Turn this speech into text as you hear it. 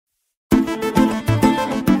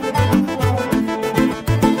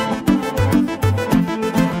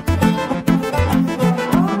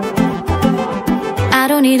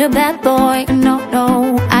need a bad boy, no,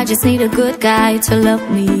 no. I just need a good guy to love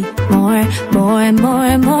me more, more and more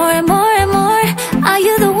and more and more and more. Are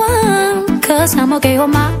you the one? Cause I'm okay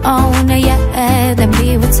on my own, yeah. Then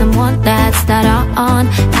be with someone that's not on.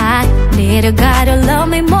 I need a guy to love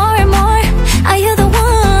me more and more. Are you the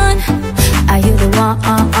one? Are you the one?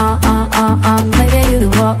 Maybe you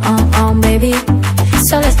the one, baby.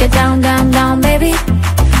 So let's get down, down, down, baby.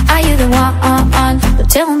 Are you the one?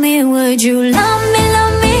 Tell me, would you love me,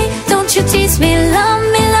 love me? Don't you tease me, love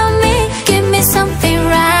me, love me. Give me something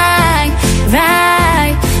right,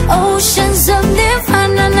 right. Oceans of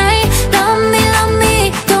nirvana night. Love me, love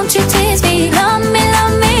me. Don't you tease me, love me,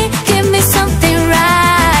 love me. Give me something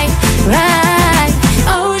right, right.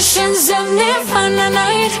 Oceans of nirvana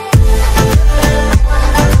night.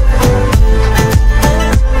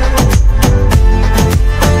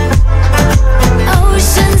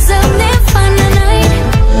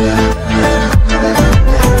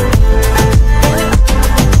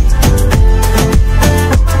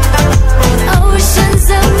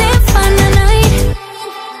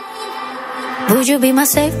 Would you be my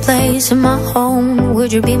safe place and my home?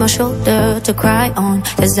 Would you be my shoulder to cry on?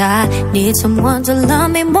 Cause I need someone to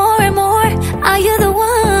love me more and more. Are you the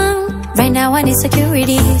one? Right now I need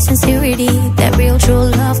security, sincerity, that real true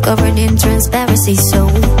love covered in transparency. So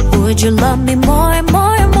would you love me more and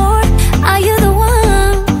more and more? Are you the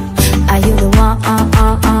one? Are you the one?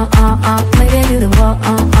 Maybe you the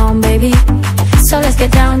one, baby. So let's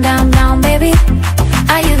get down, down, down, baby.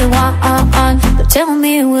 Are you the one? Tell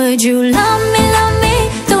me, would you love me, love me?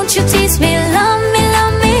 Don't you tease me, love me,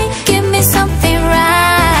 love me. Give me something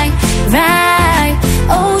right, right.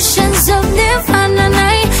 Oceans of nirvana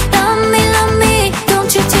night. Love me, love me.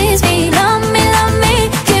 Don't you tease me, love me, love me.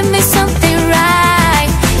 Give me something right,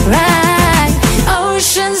 right.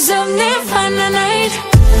 Oceans of nirvana night.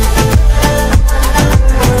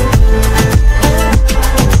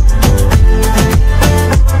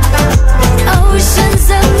 Oceans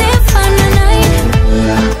of nirvana night.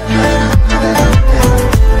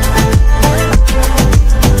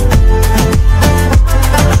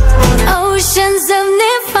 Oceans of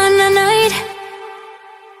nirvana night.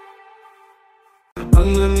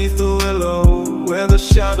 Underneath the willow, where the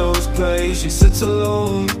shadows play, she sits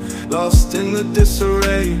alone, lost in the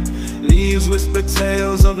disarray. Leaves whisper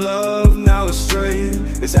tales of love now astray.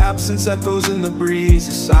 Its absence echoes in the breeze,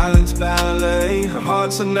 a silent ballet. Her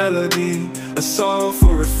heart's a melody, a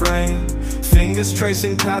sorrowful refrain. Fingers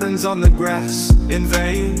tracing patterns on the grass in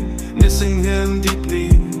vain. Missing him deeply,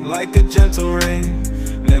 like a gentle rain.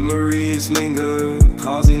 Memories linger,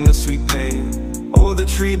 causing a sweet pain. Oh, the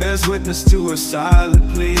tree bears witness to her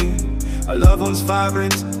silent plea. Our loved one's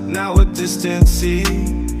vibrant, now a distant sea.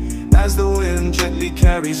 As the wind gently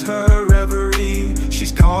carries her reverie,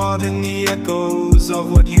 she's caught in the echoes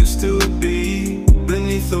of what used to be.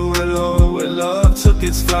 Beneath the willow where love took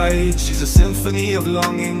its flight, she's a symphony of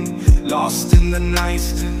longing, lost in the night.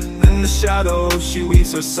 In the shadows she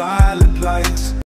weaves her silent light.